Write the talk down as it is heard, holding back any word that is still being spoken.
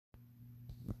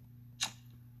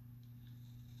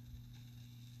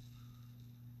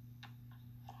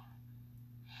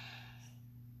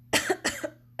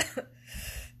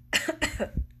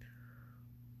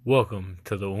Welcome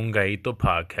to the Ungaito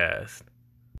Podcast.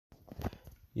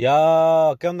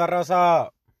 Yo, ¿qué onda, raza?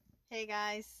 Hey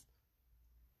guys,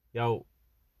 Yo.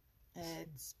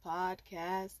 it's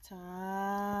podcast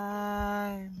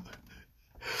time.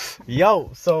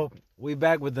 Yo, so we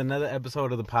back with another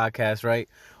episode of the podcast, right?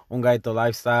 Ungaito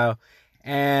Lifestyle.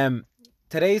 And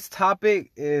today's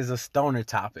topic is a stoner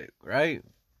topic, right?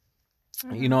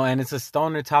 You know, and it's a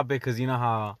stoner topic because you know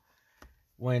how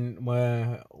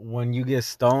when you get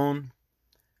stoned,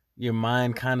 your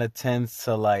mind kind of tends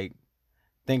to like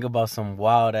think about some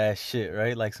wild ass shit,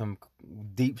 right? Like some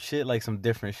deep shit, like some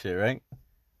different shit, right?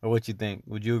 Or what you think?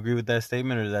 Would you agree with that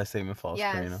statement, or is that statement false,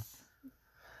 Karina?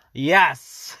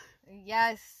 Yes.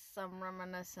 Yes, I'm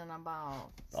reminiscing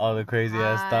about All the crazy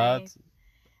ass thoughts.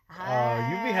 Oh,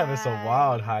 you be having some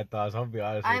wild high thoughts. I'll be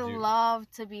honest with you. I love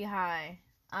to be high.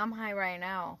 I'm high right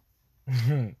now.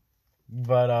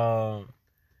 But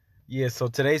yeah. So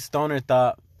today's stoner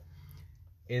thought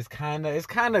is kind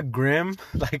of grim.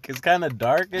 Like it's kind of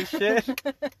dark and shit.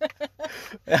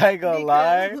 I ain't gonna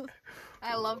lie.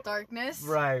 I love darkness.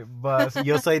 Right, but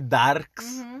yo soy darks.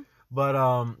 Mm-hmm.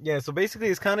 But yeah. So basically,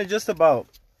 it's kind of just about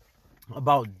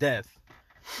death.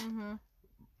 Mm-hmm.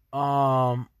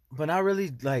 But not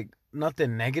really like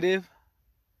nothing negative.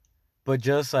 But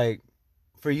just like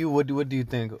for you, what do you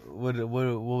think? What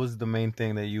was the main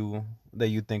thing that you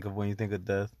think of when you think of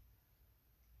death?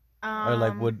 Or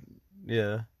like what?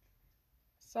 Yeah.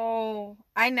 So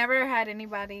I never had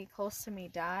anybody close to me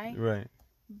die. Right.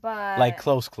 But Like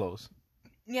close.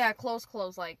 Yeah, close.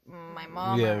 Like my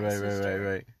mom. Yeah. Or my sister.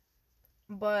 Right.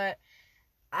 But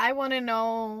I want to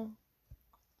know,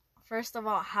 first of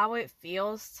all, how it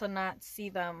feels to not see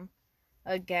them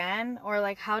again, or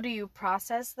like how do you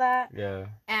process that? Yeah.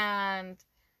 And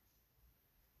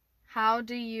how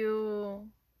do you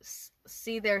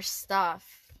see their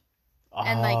stuff?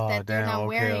 And like that they're not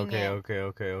wearing it.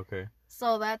 Okay.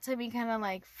 So that to me kind of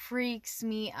like freaks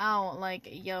me out. Like,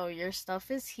 yo, your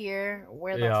stuff is here.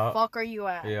 Where the fuck are you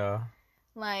at? Yeah.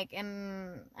 Like,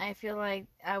 and I feel like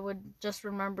I would just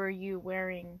remember you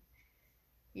wearing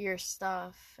your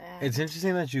stuff. And It's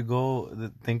interesting that you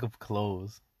think of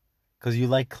clothes, cause you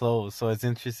like clothes. So it's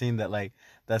interesting that like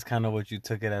that's kind of what you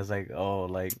took it as, like, oh,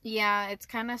 like. Yeah, it's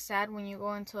kind of sad when you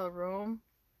go into a room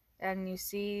and you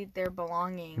see their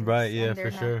belongings. Right. Yeah. For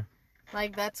sure.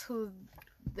 Like that's who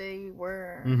they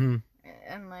were, Mm-hmm.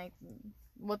 and like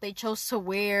what they chose to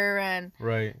wear and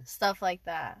Right. stuff like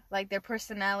that. Like their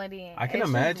personality. I can It's just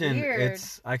imagine weird.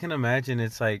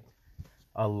 it's like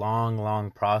a long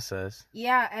process.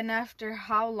 Yeah, and after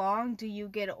how long do you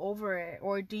get over it,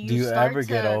 or do Do you start ever to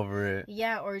get over it?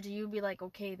 Yeah, or do you be like,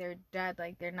 okay, they're dead,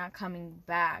 like they're not coming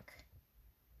back?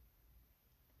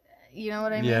 You know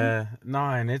what I mean? Yeah. No,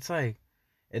 and it's like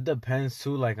it depends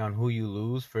too, like on who you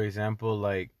lose. For example,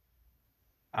 like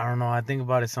I don't know, I think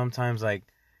about it sometimes, like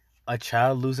a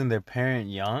child losing their parent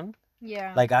young.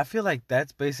 Yeah. Like I feel like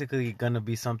that's basically gonna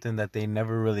be something that they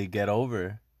never really get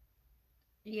over.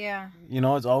 Yeah. You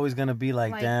know, it's always gonna be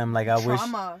like damn, like I wish,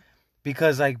 trauma.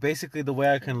 because like basically the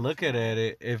way I can look at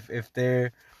it, if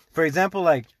they're, for example,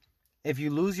 like if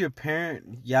you lose your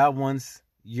parent, once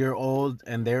you're old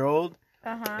and they're old,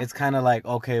 it's kind of like,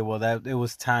 okay, well that it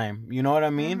was time. You know what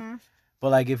I mean? Mm-hmm. But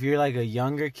like if you're like a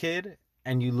younger kid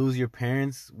and you lose your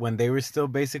parents when they were still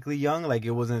basically young, like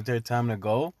it wasn't their time to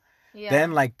go, Yeah.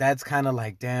 then like that's kind of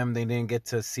like, damn, they didn't get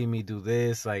to see me do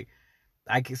this. Like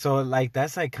so like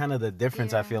that's like kind of the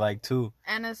difference, I feel like, too.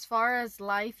 And as far as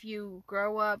life, you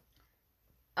grow up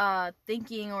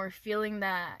thinking or feeling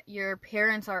that your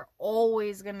parents are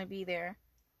always gonna be there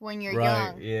when you're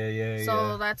young. Yeah.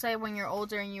 So that's why when you're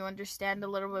older and you understand a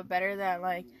little bit better that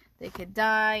like they could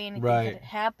die, anything could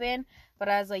happen. But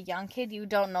as a young kid, you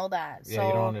don't know that. Yeah, so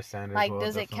you don't understand it. Like,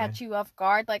 does it catch you off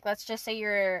guard? Like, let's just say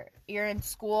you're in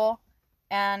school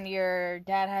and your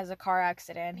dad has a car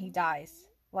accident and he dies.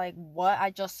 Like, what?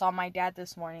 I just saw my dad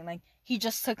this morning. Like, he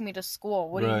just took me to school.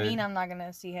 What do you mean I'm not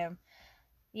gonna see him?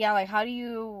 Yeah, like, how do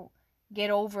you get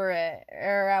over it?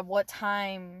 Or at what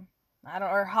time?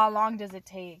 Or how long does it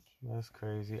take? That's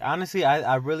crazy. Honestly,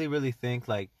 I really, really think,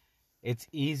 like, it's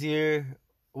easier.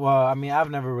 Well, I mean, I've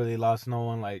never really lost no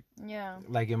one, like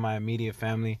in my immediate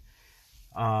family.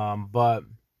 But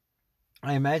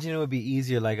I imagine it would be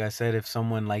easier, like I said, if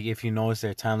someone, like, if you know it's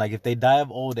their time. Like, if they die of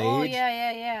old age. Oh,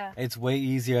 yeah. It's way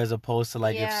easier as opposed to,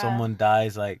 like, if someone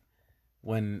dies, like,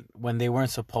 when they weren't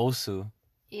supposed to.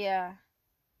 Yeah.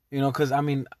 You know, because, I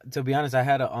mean, to be honest, I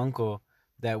had an uncle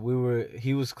that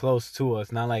he was close to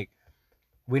us. Not, like,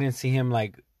 we didn't see him,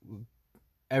 like,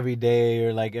 every day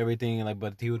or, like, everything, like,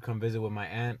 but he would come visit with my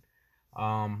aunt,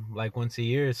 like, once a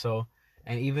year. So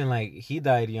And even, like, he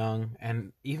died young.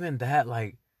 And even that,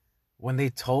 like, when they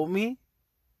told me,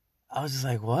 I was just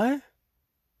like, what?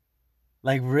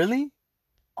 Like, really?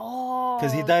 Oh.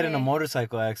 Because he died in a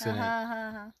motorcycle accident.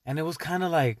 And it was kind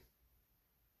of like,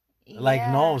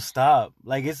 no, stop.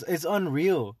 Like, it's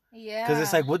unreal. Yeah. Because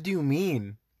it's like, what do you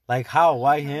mean? Like, how?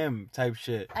 Why him? Type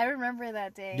shit. I remember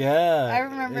that day. Yeah. I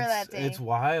remember that day. It's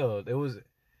wild. It was...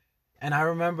 And I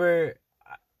remember...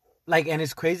 Like, and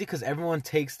it's crazy because everyone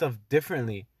takes stuff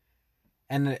differently.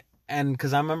 And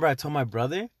because I remember I told my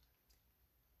brother...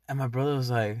 And my brother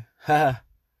was like... Ha.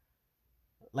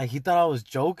 Like, he thought I was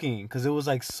joking. Because it was,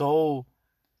 like, so...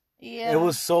 Yeah. It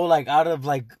was so, like, out of,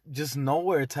 like, just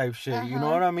nowhere type shit. You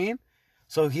know what I mean?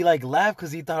 So he, like, laughed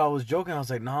because he thought I was joking. I was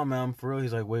like, nah, man, I'm for real.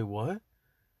 He's like, wait, what?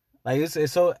 Like,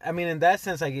 it's so, I mean, in that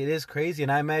sense, like, it is crazy.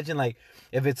 And I imagine, like,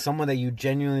 if it's someone that you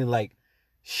genuinely, like,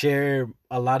 share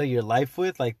a lot of your life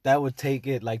with, like, that would take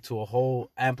it, like, to a whole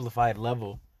amplified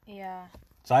level. Yeah.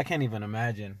 So I can't even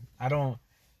imagine.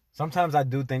 Sometimes I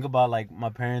do think about, like, my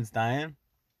parents dying.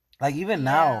 Like, even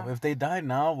now, if they died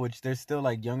now, which they're still,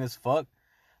 like, young as fuck,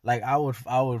 like, I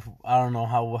don't know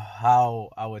how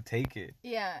I would take it.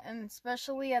 Yeah, and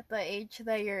especially at the age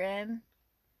that you're in.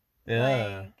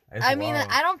 Yeah. Like, I mean,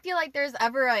 I don't feel like there's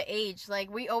ever an age.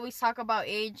 Like, we always talk about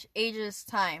age is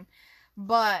time.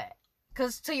 But,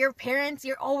 because to your parents,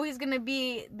 you're always going to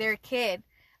be their kid.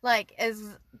 Like,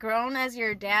 as grown as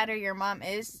your dad or your mom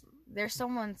is, they're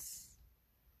someone's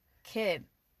kid.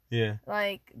 Yeah.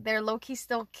 Like, they're low-key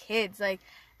still kids. Like,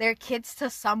 they're kids to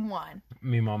someone.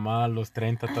 Mi mamá a los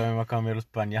 30 todavía me va a cambiar los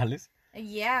pañales.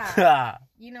 Yeah.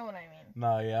 You know what I mean.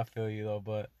 No, yeah, I feel you, though.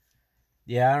 But,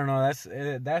 yeah, I don't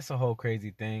know. That's a whole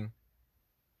crazy thing.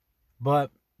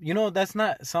 But, you know, that's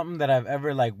not something that I've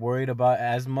ever, like, worried about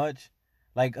as much.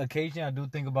 Like, occasionally I do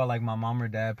think about, like, my mom or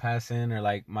dad passing or,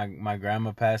 like, my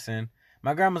grandma passing.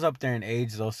 My grandma's up there in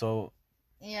age, though, so...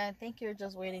 Yeah, I think you're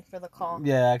just waiting for the call.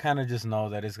 Yeah, I kind of just know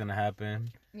that it's going to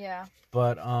happen. Yeah.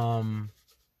 But,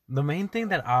 the main thing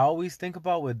that I always think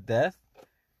about with death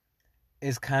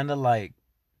is kind of like,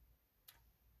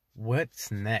 what's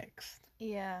next?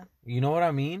 Yeah. You know what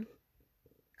I mean?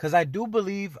 Because I do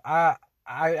believe, I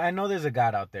know there's a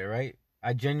God out there, right?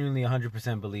 I genuinely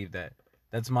 100% believe that.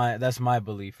 That's my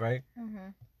belief, right?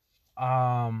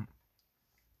 Mm-hmm.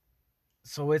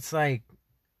 So it's like,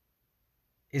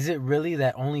 is it really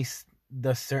that only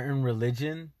the certain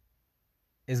religion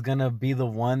is gonna be the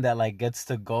one that, like, gets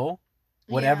to go?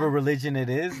 Whatever religion it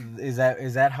is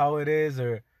that how it is?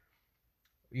 Or,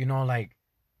 you know, like,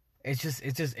 it's just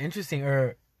interesting.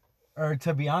 Or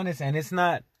to be honest, and it's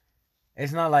not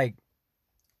like,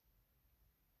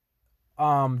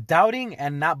 doubting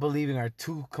and not believing are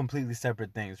two completely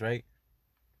separate things, right?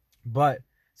 But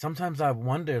sometimes I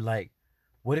wonder, like,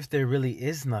 what if there really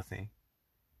is nothing?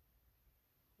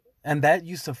 And that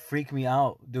used to freak me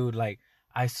out, dude. Like,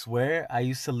 I swear, I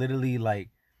used to literally, like,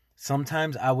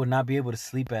 sometimes I would not be able to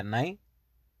sleep at night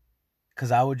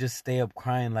because I would just stay up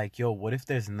crying like, yo, what if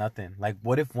there's nothing? Like,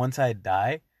 what if once I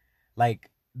die, like,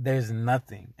 there's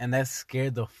nothing? And that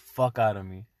scared the fuck out of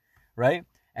me, right?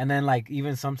 And then, like,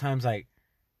 even sometimes, like,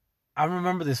 I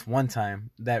remember this one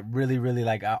time that really, really,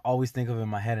 like, I always think of it in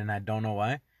my head and I don't know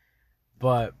why.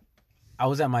 But I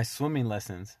was at my swimming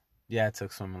lessons. Yeah, I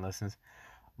took swimming lessons.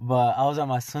 But I was at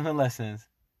my swimming lessons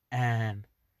and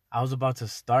I was about to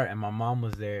start and my mom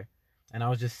was there and I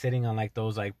was just sitting on, like,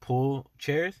 those, like, pool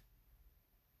chairs.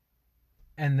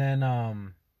 And then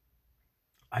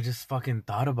I just fucking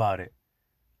thought about it.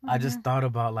 Mm-hmm. I just thought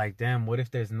about, like, damn, what if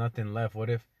there's nothing left? What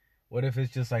if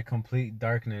it's just, like, complete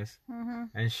darkness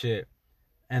and shit?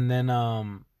 And then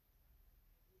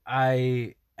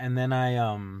I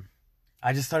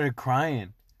just started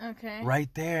crying. Okay. Right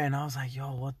there, and I was like,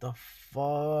 yo, what the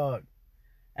fuck?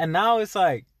 And now it's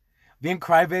like, being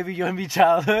crybaby, you and me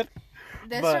childhood.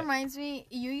 This reminds me,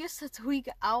 you used to tweak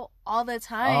out all the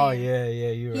time. Oh, yeah,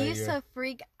 you're right. You used to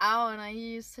freak out, and I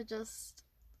used to just...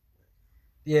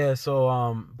 Yeah,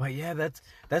 so, but yeah,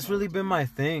 that's really been my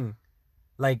thing.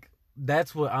 Like,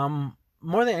 that's what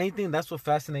more than anything, that's what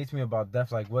fascinates me about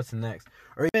death, like, what's next?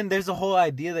 Or even there's a whole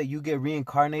idea that you get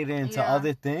reincarnated into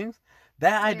other things.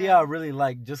 That idea I really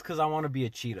like, just because I want to be a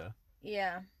cheetah.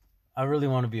 Yeah. I really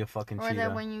want to be a fucking cheetah. Or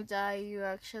that when you die, you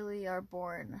actually are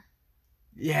born.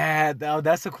 Yeah,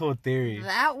 that's a cool theory.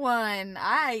 That one,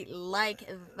 I like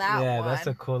that one. Yeah, that's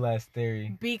a cool ass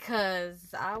theory.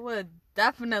 Because I would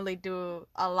definitely do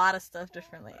a lot of stuff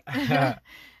differently.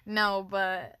 No,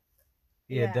 but...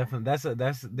 Yeah, definitely.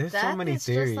 There's so many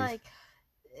theories.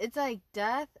 It's like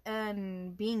death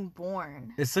and being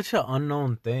born. It's such an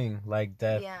unknown thing, like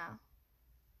death. Yeah.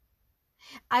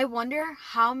 I wonder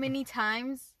how many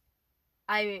times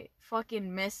I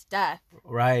fucking miss death.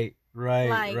 Right.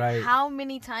 Like, how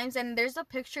many times? And there's a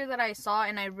picture that I saw,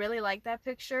 and I really like that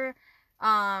picture.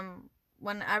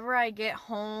 Whenever I get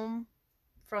home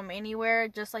from anywhere,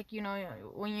 just like, you know,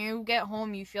 when you get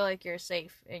home, you feel like you're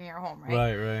safe in your home,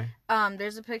 right? Right.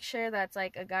 There's a picture that's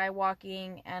like a guy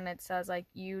walking, and it says like,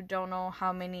 you don't know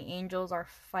how many angels are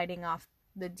fighting off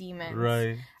the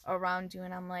demons around you.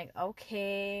 And I'm like,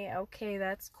 okay,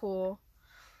 that's cool.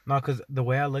 No, because the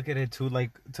way I look at it too,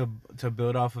 like, to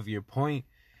build off of your point,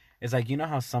 is like, you know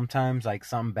how sometimes like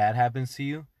something bad happens to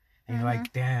you, and you're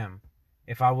like, damn,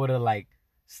 if I would have like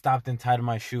stopped and tied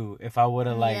my shoe, if I would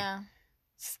have like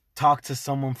talked to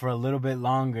someone for a little bit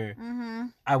longer,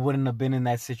 I wouldn't have been in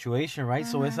that situation, right?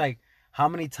 So it's like, how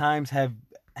many times have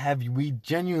we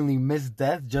genuinely missed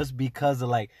death just because of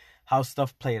like how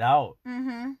stuff played out?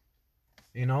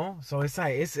 You know, so it's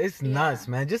like it's nuts,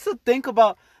 man. Just to think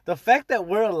about the fact that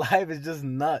we're alive is just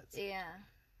nuts. Yeah.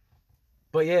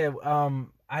 But yeah,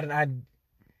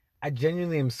 I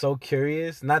genuinely am so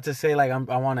curious. Not to say like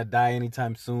I want to die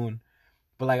anytime soon,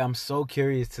 but like I'm so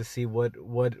curious to see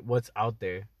what's out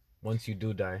there once you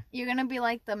do die. You're gonna be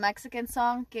like the Mexican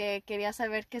song que quería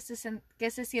saber qué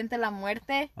se siente la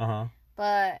muerte.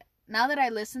 But now that I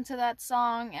listen to that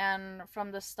song and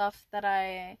from the stuff that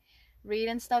I read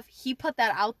and stuff, he put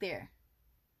that out there.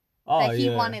 That he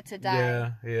wanted to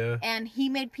die. Yeah. And he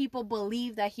made people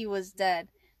believe that he was dead.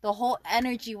 The whole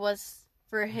energy was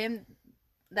for him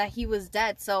that he was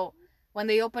dead. So when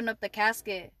they opened up the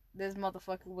casket, this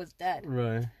motherfucker was dead.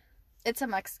 Right. It's a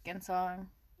Mexican song.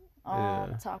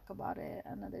 I'll talk about it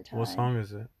another time. What song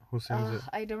is it? Who sings it?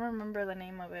 I don't remember the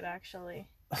name of it, actually.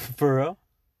 For real?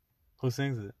 Who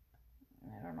sings it?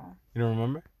 I don't know. You don't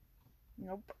remember?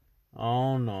 Nope.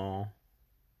 Oh, no.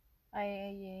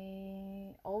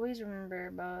 I always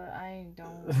remember, but I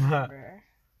don't remember.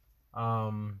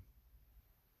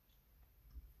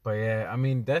 But yeah, I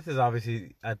mean, death is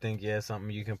obviously, I think,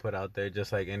 something you can put out there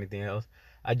just like anything else.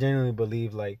 I genuinely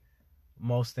believe, like,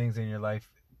 most things in your life,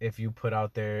 if you put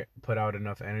out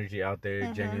enough energy out there,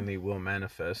 it genuinely will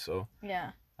manifest. So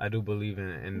yeah, I do believe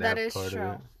in that is part true.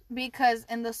 Of it. Because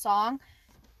in the song,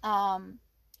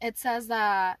 it says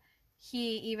that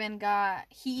he even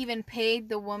paid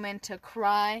the woman to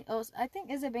cry. Oh, I think,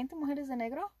 is it 20 Mujeres de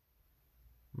Negro?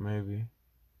 Maybe.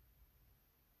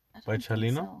 By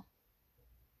Chalino? So.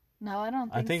 No, I don't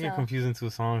think so. I think you're confusing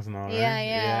two songs now, right?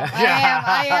 Yeah.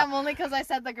 I am only because I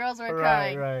said the girls were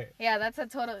crying. Right. Yeah, that's a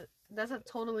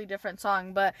totally different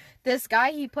song. But this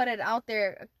guy, he put it out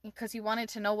there because he wanted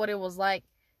to know what it was like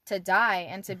to die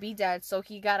and to be dead. So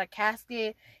he got a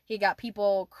casket. He got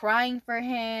people crying for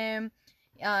him.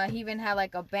 He even had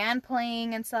like a band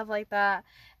playing and stuff like that.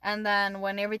 And then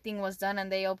when everything was done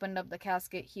and they opened up the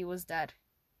casket, he was dead.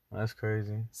 That's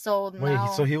crazy. So now... Wait,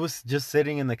 so he was just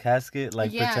sitting in the casket,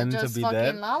 like, pretending to be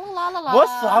dead? La, la, la, la. What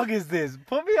song is this?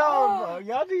 Put me on, bro.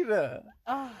 Y'all need to...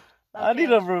 Okay. I need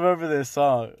to remember this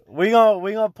song. We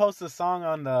gonna post a song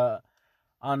on the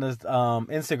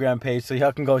Instagram page so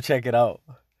y'all can go check it out.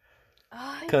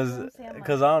 Cause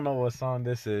I don't know what song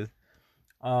this is.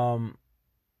 But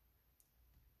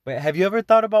have you ever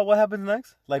thought about what happens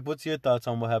next? Like, what's your thoughts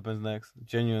on what happens next?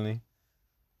 Genuinely.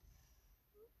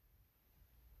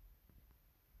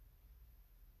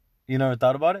 You never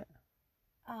thought about it?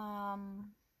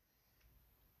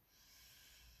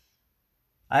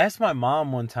 I asked my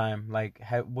mom one time, like,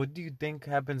 what do you think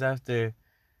happens after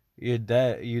you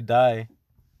die?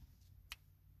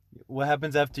 What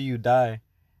happens after you die?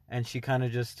 And she kind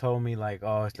of just told me, like,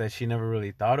 oh, it's that she never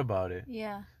really thought about it.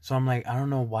 Yeah. So I'm like, I don't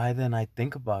know why then I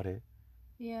think about it.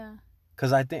 Yeah.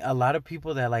 Because I think a lot of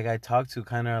people that, like, I talk to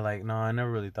kind of are like, no, I never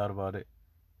really thought about it.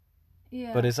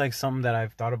 Yeah. But it's like something that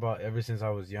I've thought about ever since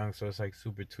I was young, so it's like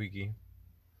super tweaky.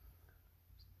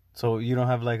 So you don't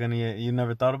have like you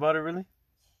never thought about it really?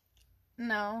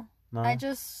 No.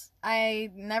 I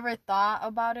never thought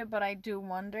about it, but I do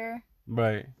wonder.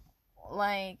 Right.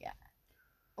 Like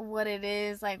what it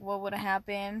is, like what would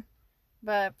happen.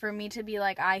 But for me to be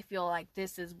like, I feel like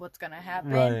this is what's going to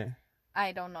happen. Right.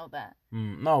 I don't know that.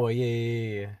 No,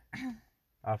 yeah.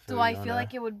 Do I feel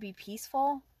like it would be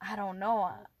peaceful? I don't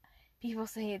know. People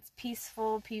say it's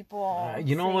peaceful. People.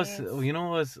 You know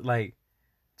what's like,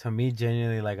 to me,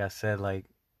 genuinely, like I said, like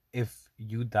if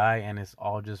you die and it's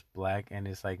all just black and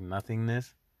it's like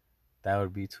nothingness, that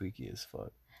would be tweaky as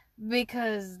fuck.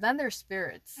 Because then they're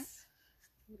spirits.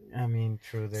 I mean,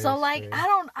 true. So like, spirits.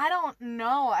 I don't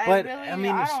know.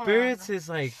 Spirits is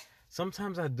like,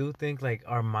 sometimes I do think like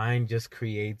our mind just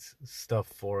creates stuff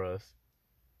for us.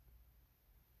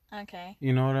 Okay.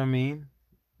 You know what I mean?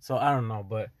 So I don't know,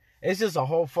 but it's just a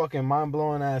whole fucking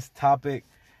mind-blowing ass topic.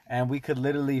 and we could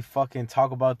literally fucking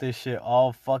talk about this shit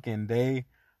all fucking day.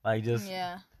 Like, just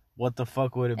what the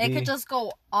fuck would it be? It could just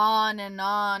go on and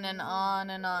on and on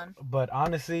and on. But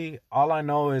honestly, all I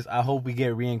know is I hope we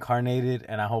get reincarnated,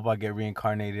 and I hope I get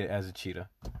reincarnated as a cheetah.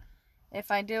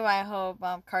 If I do, I hope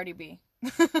Cardi B.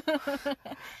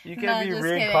 You can't be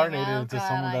reincarnated into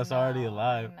someone that's already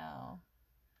alive. No.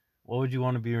 What would you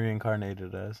want to be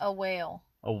reincarnated as? A whale.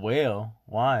 A whale?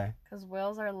 Why? Because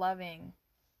whales are loving.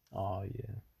 Oh,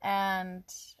 yeah. And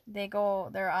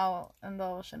they're out in the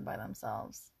ocean by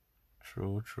themselves.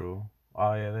 True.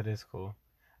 Oh, yeah, that is cool.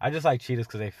 I just like cheetahs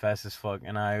because they fast as fuck,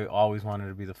 and I always wanted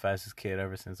to be the fastest kid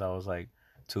ever since I was like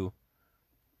 2.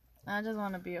 I just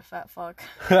want to be a fat fuck.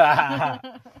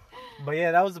 But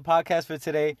yeah, that was the podcast for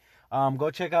today.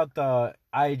 Go check out the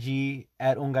IG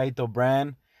at Ungaito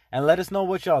Brand and let us know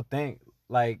what y'all think.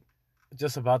 Like,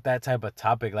 just about that type of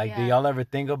topic. Like, do y'all ever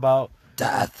think about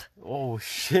death? Oh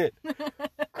shit!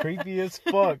 Creepy as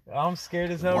fuck. I'm scared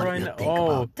as hell right now.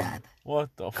 Oh, death? What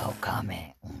the? Go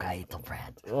comment Ungaito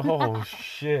Brand. Oh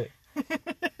shit!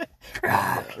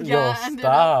 Yo,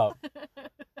 stop.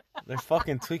 They're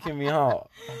fucking tweaking me out.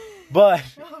 But,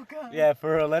 yeah,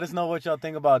 for real, let us know what y'all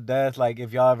think about death. Like,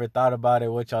 if y'all ever thought about it,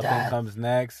 what y'all think comes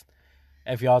next.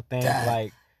 If y'all think,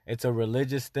 like, it's a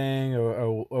religious thing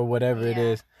or whatever it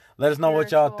is. Let us know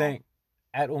what y'all think.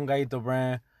 At Ungaito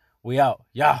Brand. We out.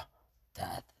 Yeah.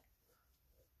 Death.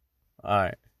 All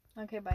right. Okay, bye.